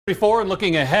Before and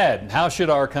looking ahead, how should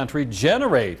our country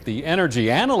generate the energy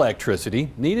and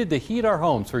electricity needed to heat our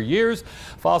homes? For years,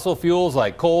 fossil fuels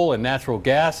like coal and natural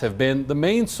gas have been the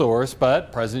main source,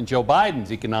 but President Joe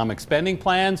Biden's economic spending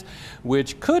plans,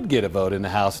 which could get a vote in the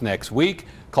House next week,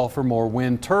 call for more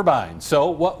wind turbines. So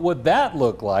what would that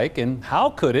look like and how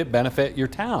could it benefit your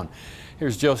town?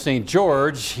 Here's Joe St.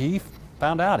 George. He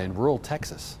found out in rural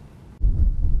Texas.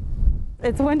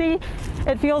 It's windy.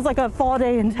 It feels like a fall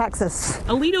day in Texas.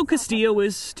 Alito Castillo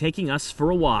is taking us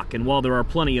for a walk, and while there are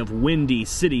plenty of windy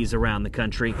cities around the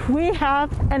country, we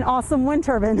have an awesome wind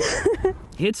turbine.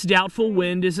 it's doubtful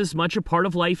wind is as much a part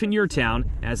of life in your town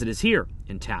as it is here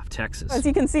in Taft, Texas. As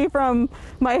you can see from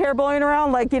my hair blowing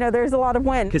around, there's a lot of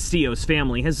wind. Castillo's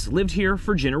family has lived here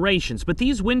for generations, but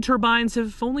these wind turbines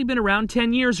have only been around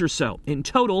 10 years or so. In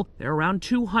total, there are around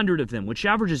 200 of them, which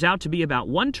averages out to be about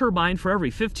one turbine for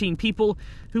every 15 people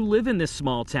who live in this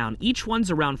small town. Each one's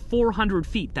around 400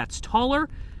 feet. That's taller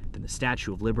than the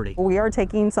Statue of Liberty. We are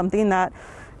taking something that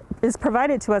is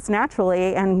provided to us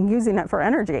naturally and using it for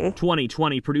energy.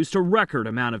 2020 produced a record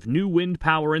amount of new wind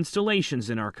power installations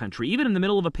in our country. Even in the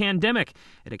middle of a pandemic,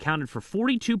 it accounted for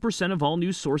 42% of all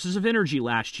new sources of energy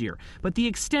last year. But the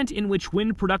extent in which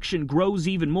wind production grows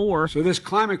even more, so this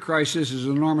climate crisis is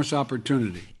an enormous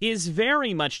opportunity, is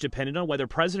very much dependent on whether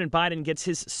President Biden gets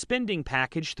his spending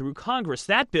package through Congress.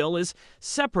 That bill is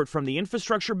separate from the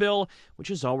infrastructure bill, which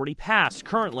has already passed.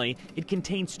 Currently, it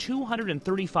contains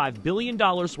 $235 billion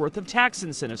worth of tax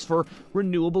incentives for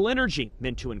renewable energy,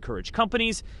 meant to encourage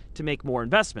companies to make more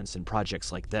investments in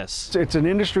projects like this. It's an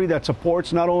industry that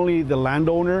supports not only the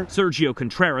landowner. Sergio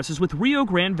Contreras is with Rio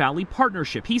Grande Valley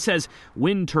Partnership. He says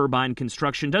wind turbine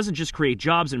construction doesn't just create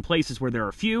jobs in places where there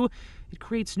are few, it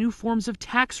creates new forms of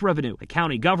tax revenue. The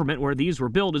county government where these were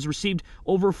built has received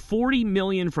over $40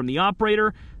 million from the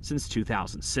operator since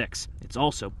 2006. It's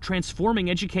also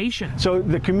transforming education. So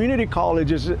the community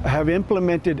colleges have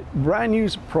implemented brand new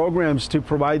programs to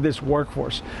provide this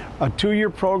workforce. A 2-year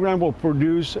program will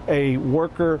produce a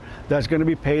worker that's going to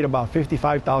be paid about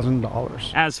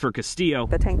 $55,000. As for Castillo,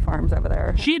 the tank farms over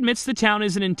there, she admits the town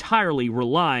isn't entirely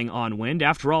relying on wind.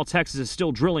 After all, Texas is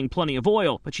still drilling plenty of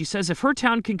oil. But she says if her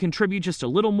town can contribute just a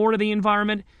little more to the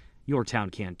environment, your town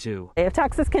can too. If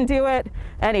Texas can do it,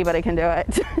 anybody can do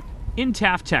it. In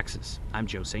Taft, Texas, I'm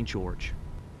Joe St. George.